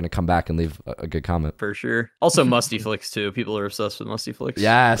 And they're going to come back and leave a good comment. For sure. Also, musty flicks, too. People are obsessed with musty flicks.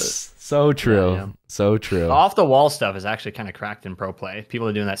 Yes. So true. Yeah. So true. The off-the-wall stuff is actually kind of cracked in pro play. People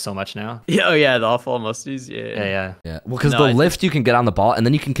are doing that so much now. Yeah, oh, yeah. The off-wall musties. Yeah. Well, because the lift, you can get on the ball, and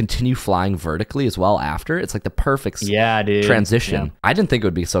then you can continue flying vertically as well after. It's like the perfect transition. Yeah. I didn't think it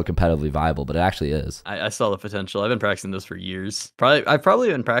would be so competitively viable, but it actually is. I saw the potential. I've been practicing this for years. I've probably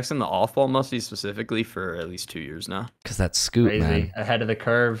been practicing the off-ball musties specifically for at least 2 years now. Because that's scoot, man. Ahead of the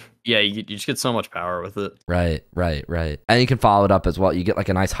curve. Yeah, you just get so much power with it. Right. And you can follow it up as well. You get like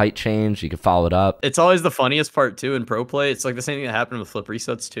a nice height change. You can follow it up. It's always the funniest part too in pro play. It's like the same thing that happened with flip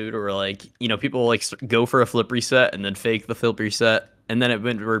resets too, to where like, people like go for a flip reset and then fake the flip reset. And then it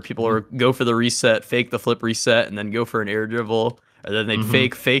went where people are go for the reset, fake the flip reset, and then go for an air dribble. And then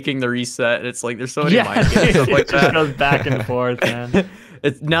they'd faking the reset. And it's like, there's so many mind games stuff like that. It goes back and forth, man.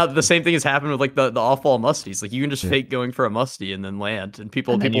 It's now the same thing has happened with like the off-ball musties. Like you can just fake going for a musty and then land, and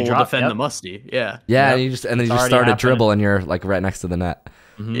people will defend the musty. Yeah. Yeah, and then you just start a dribble and you're like right next to the net.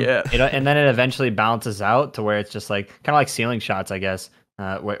 Yeah. And then it eventually balances out to where it's just like kind of like ceiling shots, I guess,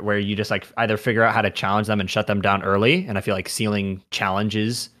 where you just like either figure out how to challenge them and shut them down early. And I feel like ceiling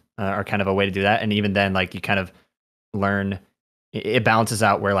challenges are kind of a way to do that. And even then, like you kind of learn. It balances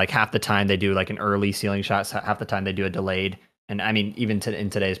out where like half the time they do like an early ceiling shot, half the time they do a delayed. And I mean, even in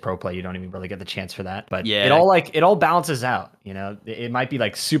today's pro play, you don't even really get the chance for that. But it all balances out. It might be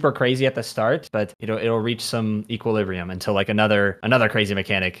like super crazy at the start, but it'll reach some equilibrium until like another crazy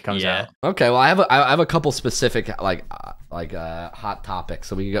mechanic comes out. Okay, well, I have a couple specific like hot topics,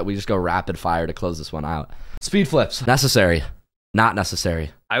 so we just go rapid fire to close this one out. Speed flips, necessary, not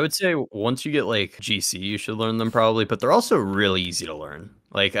necessary. I would say once you get like GC, you should learn them probably, but they're also really easy to learn.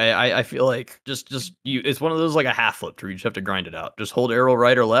 Like I feel like just it's one of those like a half flip where you just have to grind it out. Just hold arrow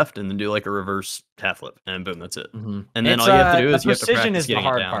right or left and then do like a reverse half flip and boom, that's it. And then all you have to do is you have to practice getting it down. The precision is the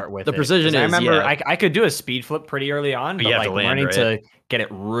hard part with it. The precision is, I remember I could do a speed flip pretty early on, but like learning to get it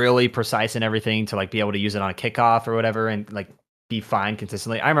really precise and everything to like be able to use it on a kickoff or whatever and like be fine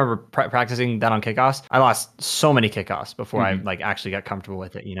consistently. I remember practicing that on kickoffs. I lost so many kickoffs before I like actually got comfortable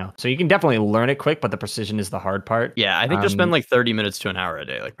with it, So you can definitely learn it quick, but the precision is the hard part. Yeah, I think just spend like 30 minutes to an hour a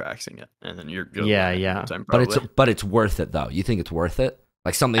day like practicing it, and then you're good. Yeah. Time, but it's worth it though. You think it's worth it?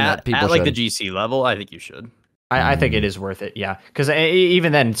 Like something that people at like the GC level, I think you should. I think it is worth it. Yeah, because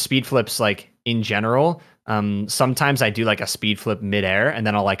even then, speed flips like in general. Sometimes I do like a speed flip midair, and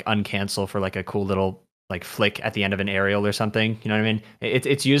then I'll like uncancel for like a cool little like flick at the end of an aerial or something. You know what I mean?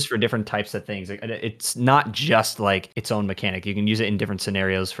 It's used for different types of things. It's not just like its own mechanic. You can use it in different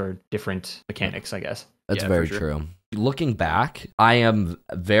scenarios for different mechanics, I guess. That's very true. Looking back, I am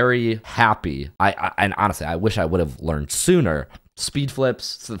very happy. And honestly, I wish I would have learned sooner. Speed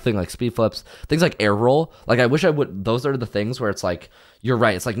flips, things like air roll. Like I wish I would. Those are the things where it's like you're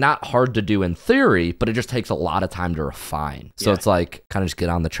right. It's like not hard to do in theory, but it just takes a lot of time to refine. So it's like kind of just get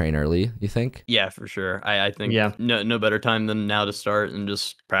on the train early. You think? Yeah, for sure. I think no better time than now to start and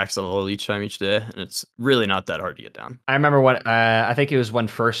just practice a little each day. And it's really not that hard to get down. I remember when I think it was when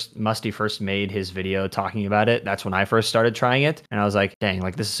Musty first made his video talking about it. That's when I first started trying it, and I was like, dang,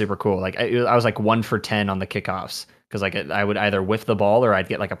 like this is super cool. Like I was like 1 for 10 on the kickoffs. Because like I would either whiff the ball or I'd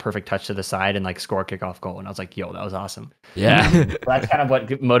get like a perfect touch to the side and like score a kickoff goal. And I was like, yo, that was awesome. Yeah. That's kind of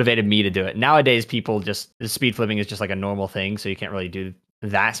what motivated me to do it. Nowadays, people speed flipping is just like a normal thing. So you can't really do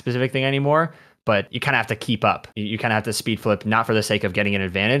that specific thing anymore. But you kind of have to keep up. You kind of have to speed flip, not for the sake of getting an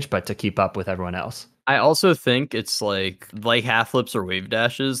advantage, but to keep up with everyone else. I also think it's like half flips or wave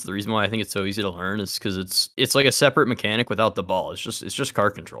dashes. The reason why I think it's so easy to learn is because it's like a separate mechanic without the ball. It's just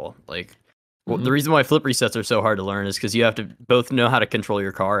car control. Like, well, the reason why flip resets are so hard to learn is because you have to both know how to control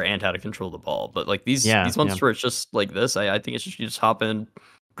your car and how to control the ball. But like these ones where it's just like this, I think it's just you just hop in,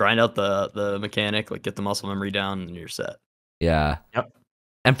 grind out the mechanic, like get the muscle memory down, and you're set. Yeah. Yep.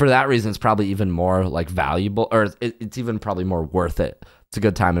 And for that reason, it's probably even more like valuable, or it's even probably more worth it. It's a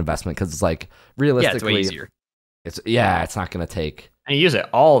good time investment because it's like realistically, it's way easier. It's not going to take. And you use it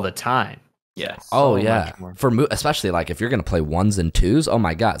all the time. Yeah. Oh yeah. Especially like if you're gonna play 1s and 2s. Oh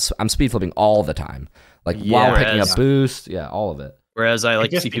my god, so I'm speed flipping all the time. Like while picking up boost. Yeah, all of it. Whereas I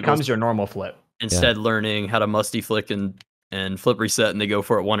like to see people becomes your normal flip. Instead learning how to musty flick and flip reset, and they go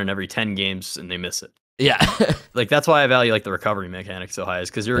for it 1 in every 10 games and they miss it. Yeah. Like that's why I value like the recovery mechanic so high, is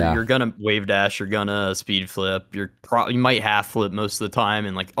because you're gonna wave dash, you're gonna speed flip, you might half flip most of the time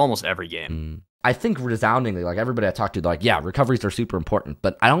in like almost every game. I think resoundingly, like everybody I talked to, they're like, yeah, recoveries are super important,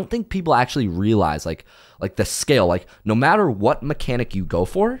 but I don't think people actually realize like the scale. Like no matter what mechanic you go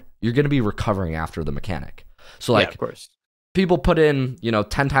for, you're going to be recovering after the mechanic. So like, of course, people put in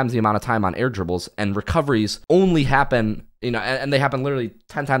 10 times the amount of time on air dribbles, and recoveries only happen and they happen literally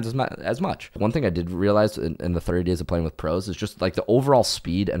 10 times as much. One thing I did realize in the 30 days of playing with pros is just like the overall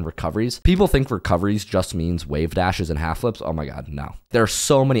speed and recoveries. People think recoveries just means wave dashes and half flips. Oh my god, no. There are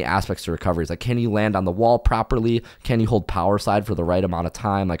so many aspects to recoveries. Like, can you land on the wall properly? Can you hold power side for the right amount of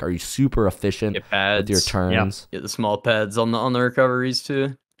time? Like, are you super efficient with your turns? Get the small pads on the recoveries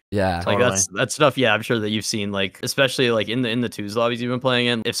too. Yeah, like that's stuff. Yeah, I'm sure that you've seen, like, especially like in the twos lobbies you've been playing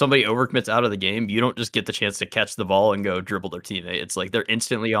in. If somebody overcommits out of the game, you don't just get the chance to catch the ball and go dribble their teammate. It's like they're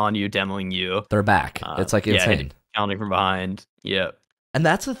instantly on you, demoing you. They're back. It's like insane. Counting from behind. Yeah. And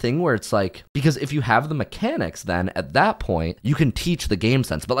that's the thing where it's like, because if you have the mechanics, then at that point, you can teach the game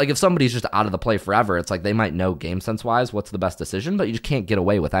sense. But like if somebody's just out of the play forever, it's like they might know game sense wise what's the best decision, but you just can't get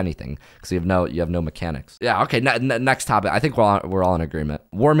away with anything because you have no mechanics. Yeah, okay, next topic. I think we're all in agreement.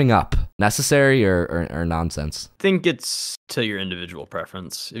 Warming up, necessary or nonsense? I think it's to your individual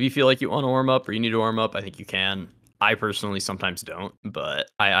preference. If you feel like you want to warm up or you need to warm up, I think you can. I personally sometimes don't,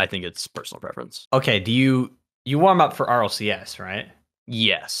 but I think it's personal preference. Okay, do you warm up for RLCS, right?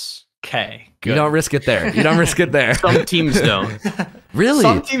 Yes. Okay. Good. You don't risk it there. You don't risk it there. Some teams don't. Really?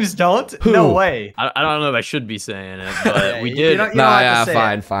 Some teams don't? Who? No way. I don't know if I should be saying it, but we did.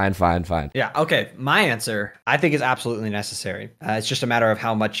 Fine. Yeah, okay. My answer, I think, is absolutely necessary. It's just a matter of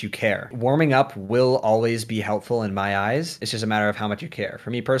how much you care. Warming up will always be helpful in my eyes. It's just a matter of how much you care. For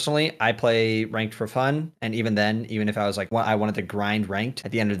me personally, I play ranked for fun. And even then, even if I was like, well, I wanted to grind ranked,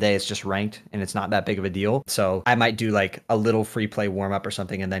 at the end of the day, it's just ranked and it's not that big of a deal. So I might do like a little free play warm up or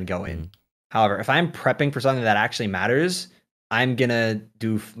something and then go in. However, if I'm prepping for something that actually matters, I'm going to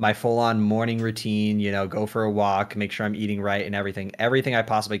do my full-on morning routine, go for a walk, make sure I'm eating right and everything I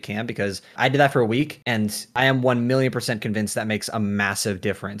possibly can, because I did that for a week and I am 1,000,000% convinced that makes a massive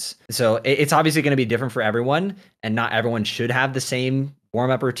difference. So it's obviously going to be different for everyone, and not everyone should have the same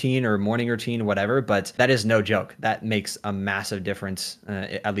warm-up routine or morning routine, whatever, but that is no joke. That makes a massive difference,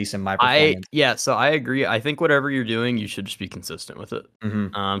 at least in my performance. So I agree. I think whatever you're doing, you should just be consistent with it.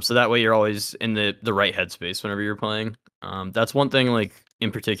 So that way you're always in the right headspace whenever you're playing. That's one thing, like,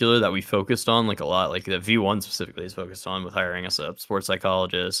 in particular that we focused on, like, a lot, like that V1 specifically is focused on with hiring us a sports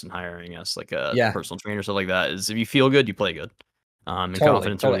psychologist and hiring us like a personal trainer, stuff like that, is if you feel good, you play good. And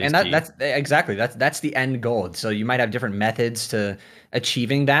confidence really and that's exactly that's the end goal. So you might have different methods to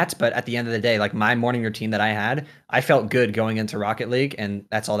achieving that, but at the end of the day, like my morning routine that I had, I felt good going into Rocket League, and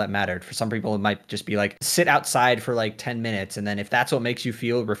that's all that mattered. For some people, it might just be like sit outside for like 10 minutes, and then if that's what makes you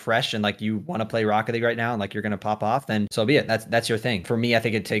feel refreshed and like you want to play Rocket League right now and like you're gonna pop off, then so be it. That's your thing. For me, I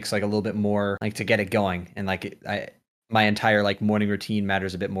think it takes like a little bit more like to get it going, and like my entire like morning routine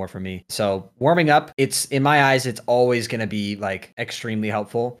matters a bit more for me. So warming up, it's in my eyes, it's always going to be like extremely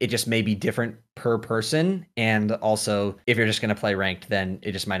helpful. It just may be different per person. And also if you're just going to play ranked, then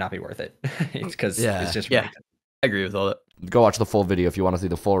it just might not be worth it. It's because it's just ranked. I agree with all that. Go watch the full video if you want to see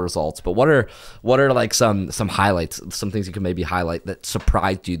the full results. But what are like some highlights, some things you can maybe highlight that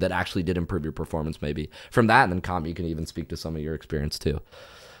surprised you that actually did improve your performance maybe from that? And then Comm, you can even speak to some of your experience too.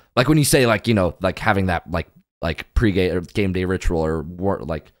 Like when you say like, like having that like pre-game or game day ritual or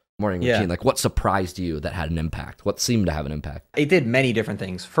like morning routine, like what surprised you that had an impact? What seemed to have an impact? It did many different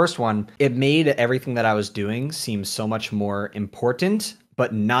things. First one, it made everything that I was doing seem so much more important,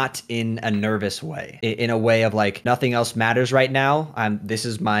 but not in a nervous way. In a way of like, nothing else matters right now. This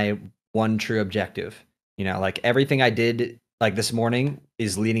is my one true objective. Like everything I did like this morning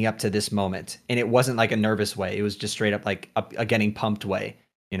is leading up to this moment. And it wasn't like a nervous way. It was just straight up like a getting pumped way,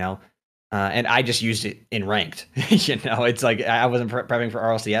 and I just used it in ranked, it's like I wasn't prepping for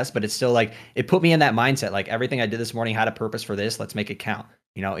RLCS, but it's still like, it put me in that mindset. Like everything I did this morning had a purpose for this. Let's make it count.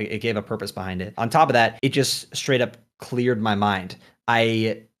 It gave a purpose behind it. On top of that, it just straight up cleared my mind.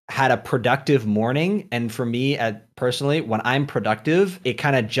 I had a productive morning. And for me, personally, when I'm productive, it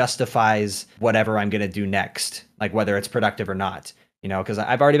kind of justifies whatever I'm going to do next, like whether it's productive or not. Because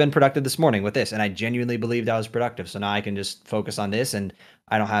I've already been productive this morning with this, and I genuinely believed I was productive. So now I can just focus on this, and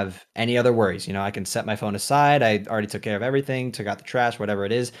I don't have any other worries. I can set my phone aside. I already took care of everything, took out the trash, whatever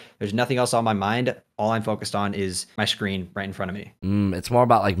it is. There's nothing else on my mind. All I'm focused on is my screen right in front of me. It's more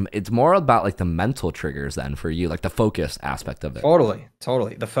about like the mental triggers then for you, like the focus aspect of it.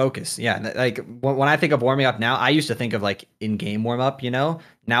 Totally. The focus. Yeah. Like when I think of warming up now, I used to think of like in-game warm up,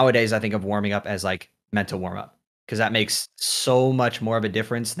 Nowadays I think of warming up as like mental warm up, because that makes so much more of a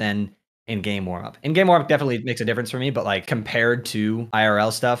difference than in-game warm-up. In-game warm-up definitely makes a difference for me, but like compared to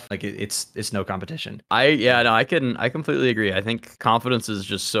IRL stuff, like it's no competition. I completely agree. I think confidence is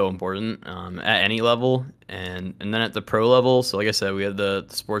just so important at any level, and then at the pro level. So like I said, we had the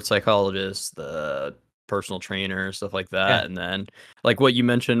sports psychologist, the personal trainer, stuff like that. And then like what you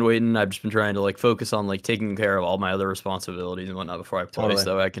mentioned, Wayton, I've just been trying to like focus on like taking care of all my other responsibilities and whatnot before I play,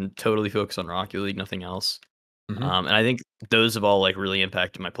 so I can totally focus on Rocket League, nothing else. And I think those have all like really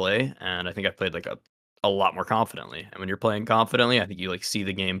impacted my play, and I think I've played like a lot more confidently. And when you're playing confidently, I think you like see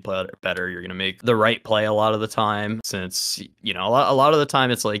the game better. You're gonna make the right play a lot of the time, since you know a lot of the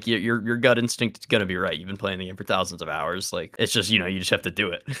time it's like your gut instinct is gonna be right. You've been playing the game for thousands of hours. Like it's just, you know, you just have to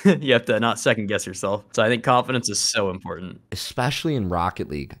do it. You have to not second guess yourself. So I think confidence is so important, especially in Rocket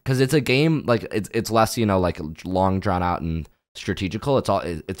League, because it's a game like it's less, you know, like long drawn out and strategical.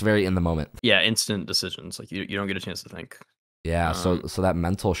 It's very in the moment. Yeah, instant decisions. Like you don't get a chance to think. Yeah, so that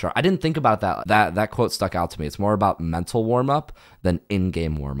mental sharp. I didn't think about that. That quote stuck out to me. It's more about mental warm up than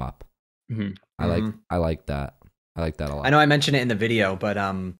in-game warm up. Mm-hmm. I like that. I like that a lot. I know I mentioned it in the video, but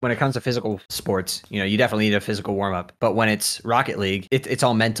when it comes to physical sports, you know, you definitely need a physical warm up. But when it's Rocket League, it's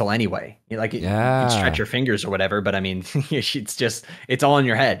all mental anyway. You can stretch your fingers or whatever, but I mean, it's all in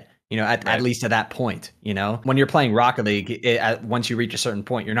your head. You know, at least at that point, you know, when you're playing Rocket League, once you reach a certain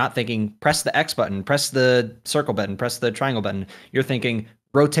point, you're not thinking, press the X button, press the circle button, press the triangle button. You're thinking,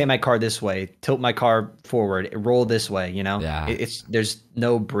 rotate my car this way, tilt my car forward, roll this way, you know? Yeah. There's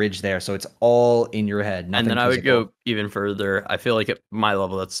no bridge there. So it's all in your head. And then I would go even further. I feel like at my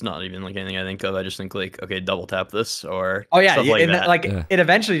level, that's not even like anything I think of. I just think like, okay, double tap this or stuff like that. It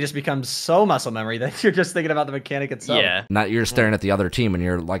eventually just becomes so muscle memory that you're just thinking about the mechanic itself. Yeah. Not you're staring at the other team and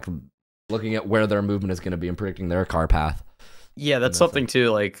you're like looking at where their movement is going to be and predicting their car path. Yeah, that's something too.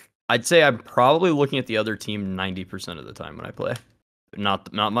 Like I'd say I'm probably looking at the other team 90% of the time when I play. Not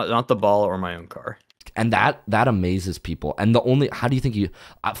the ball or my own car. And that amazes people. And how do you think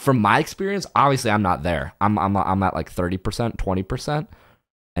from my experience, obviously I'm not there. I'm at like 30%, 20%.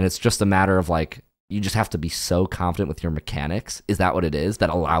 And it's just a matter of like, you just have to be so confident with your mechanics. Is that what it is that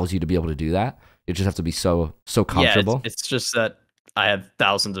allows you to be able to do that? You just have to be so comfortable. Yeah, it's just that I have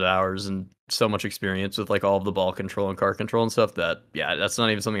thousands of hours and so much experience with like all of the ball control and car control and stuff that, yeah, that's not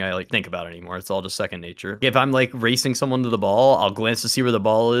even something I like think about anymore. It's all just second nature. If I'm like racing someone to the ball, I'll glance to see where the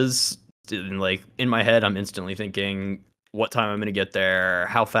ball is. And like in my head, I'm instantly thinking what time I'm going to get there,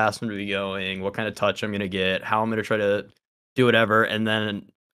 how fast I'm going to be going, what kind of touch I'm going to get, how I'm going to try to do whatever. And then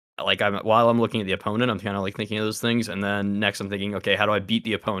like while I'm looking at the opponent, I'm kind of like thinking of those things. And then next I'm thinking, okay, how do I beat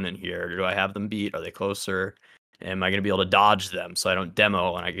the opponent here? Do I have them beat? Are they closer? Am I going to be able to dodge them so I don't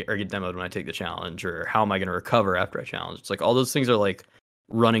demo and get demoed when I take the challenge? Or how am I going to recover after I challenge? It's like all those things are like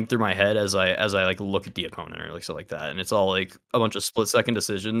running through my head as I like look at the opponent or like stuff like that. And it's all like a bunch of split-second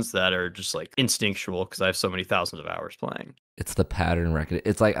decisions that are just like instinctual because I have so many thousands of hours playing. It's the pattern recognition.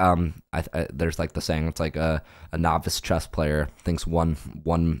 It's like there's like the saying. It's like a novice chess player thinks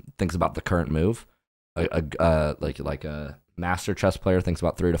thinks about the current move. Like a master chess player thinks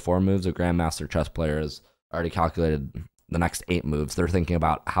about 3 to 4 moves. A grandmaster chess player is already calculated the next 8 moves. They're thinking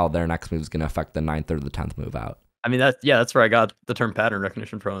about how their next move is going to affect the 9th or the 10th move out. I mean, that's where I got the term pattern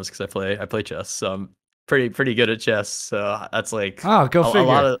recognition from, is because I play chess, so I'm pretty good at chess. So that's like go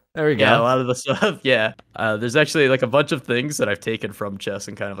figure. There we go. Yeah, a lot of the stuff. Yeah, there's actually like a bunch of things that I've taken from chess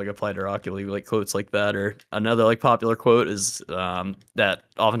and kind of like applied to Rocket League, like quotes like that. Or another like popular quote is that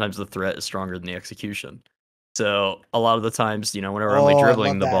oftentimes the threat is stronger than the execution. So a lot of the times, you know, whenever I'm like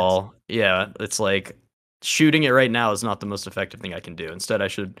dribbling the ball, yeah, it's like shooting it right now is not the most effective thing I can do. Instead, I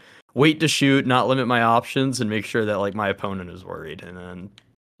should wait to shoot, not limit my options, and make sure that like my opponent is worried. And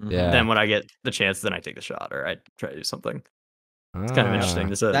then when I get the chance, then I take the shot or I try to do something. It's kind of interesting.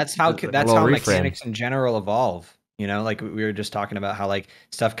 That's how mechanics in general evolve. You know, like we were just talking about how like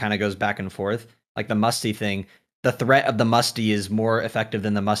stuff kind of goes back and forth. Like the musty thing, the threat of the musty is more effective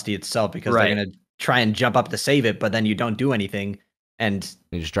than the musty itself because they're going to try and jump up to save it, but then you don't do anything. And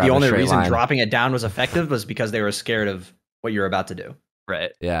the only reason dropping it down was effective was because they were scared of what you're about to do.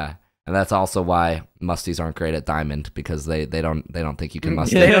 Right. Yeah. And that's also why musties aren't great at diamond, because they don't think you can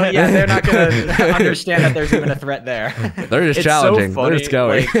musty. They're not going to understand that there's even a threat there. They're just challenging. So funny, they're just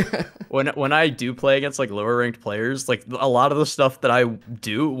going. Like, when I do play against like lower ranked players, like a lot of the stuff that I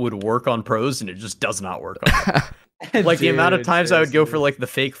do would work on pros and it just does not work on them. Like the amount of times I would go for like the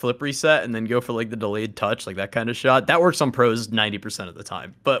fake flip reset and then go for like the delayed touch, like that kind of shot, that works on pros 90% of the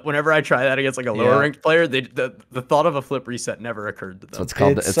time. But whenever I try that against like a lower ranked player, the thought of a flip reset never occurred to them. So it's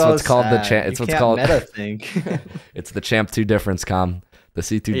called it's what's called the champ. It's what's called meta think. It's the champ 2 difference, Comm. The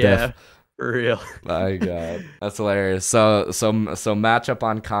C2 diff. For real. My God, that's hilarious. So matchup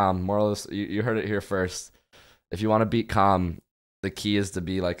on Comm. Moral, you heard it here first. If you want to beat Comm, the key is to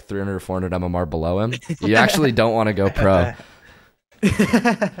be like 300 or 400 MMR below him. You actually don't want to go pro.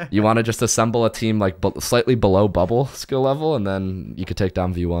 You want to just assemble a team like slightly below bubble skill level, and then you could take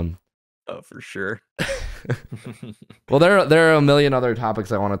down V1. Oh, for sure. Well, there are a million other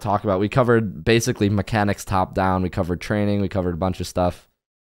topics I want to talk about. We covered basically mechanics top down. We covered training. We covered a bunch of stuff.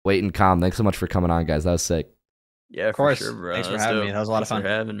 Wayton Comm, thanks so much for coming on, guys. That was sick. Yeah, of course. For sure, bro. Thanks for having me. That was a lot of fun. Thanks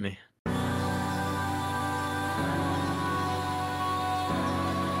for having me.